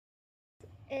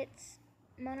It's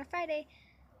Mona Friday.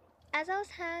 As I was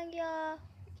telling y'all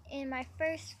in my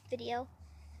first video,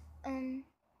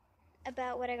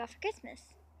 about what I got for Christmas.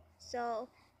 So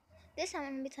this time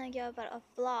I'm gonna be telling y'all about a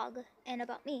vlog and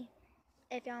about me,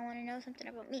 if y'all wanna know something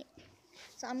about me.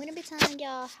 So I'm gonna be telling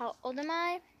y'all how old am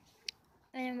I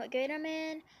and what grade I'm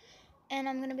in, and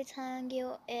I'm gonna be telling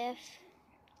you if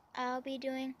I'll be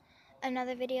doing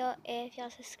another video if y'all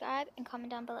subscribe and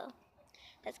comment down below.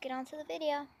 Let's get on to the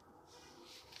video.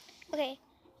 Okay,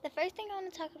 the first thing I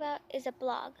want to talk about is a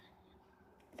blog.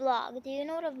 Vlog. Do you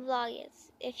know what a vlog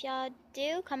is? If y'all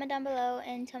do, comment down below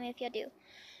and tell me if y'all do.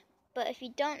 But if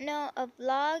you don't know, a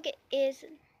vlog is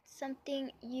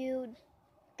something you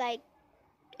like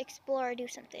explore or do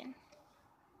something.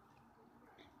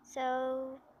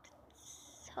 So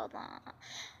hold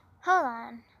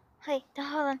on. Hey,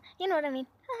 hold on. You know what I mean.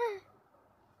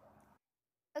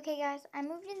 Okay, guys, I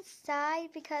moved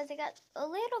inside because it got a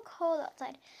little cold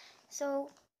outside.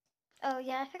 So, oh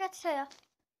yeah, I forgot to tell you,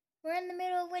 we're in the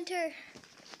middle of winter.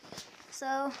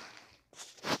 So,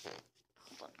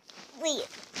 wait.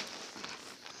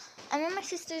 I'm in my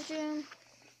sister's room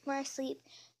where I sleep.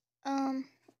 And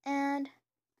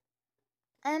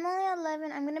I'm only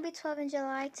 11. I'm gonna be 12 on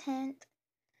July 10th.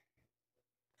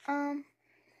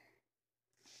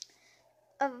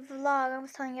 A vlog I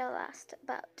was telling you last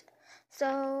about.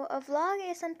 So a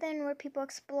vlog is something where people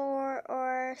explore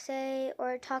or say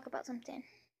or talk about something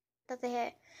that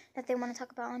they want to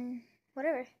talk about on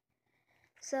whatever.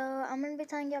 So I'm gonna be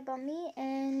telling you about me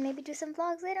and maybe do some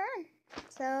vlogs later on.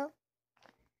 So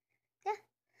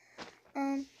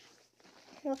yeah.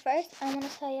 Well, first I want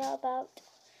to tell you about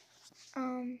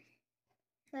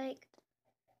like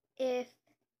if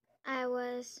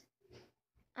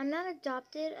I'm not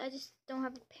adopted. I just don't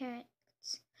have parents.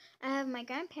 I have my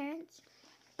grandparents,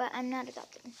 but I'm not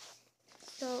adopted.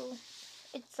 So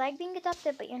it's like being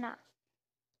adopted, but you're not.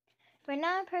 Right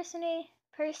now, personally,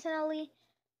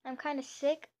 I'm kind of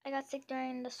sick. I got sick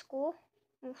during the school,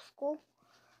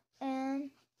 and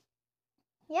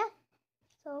yeah.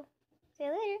 So see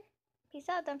you later. Peace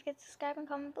out. Don't forget to subscribe and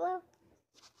comment below.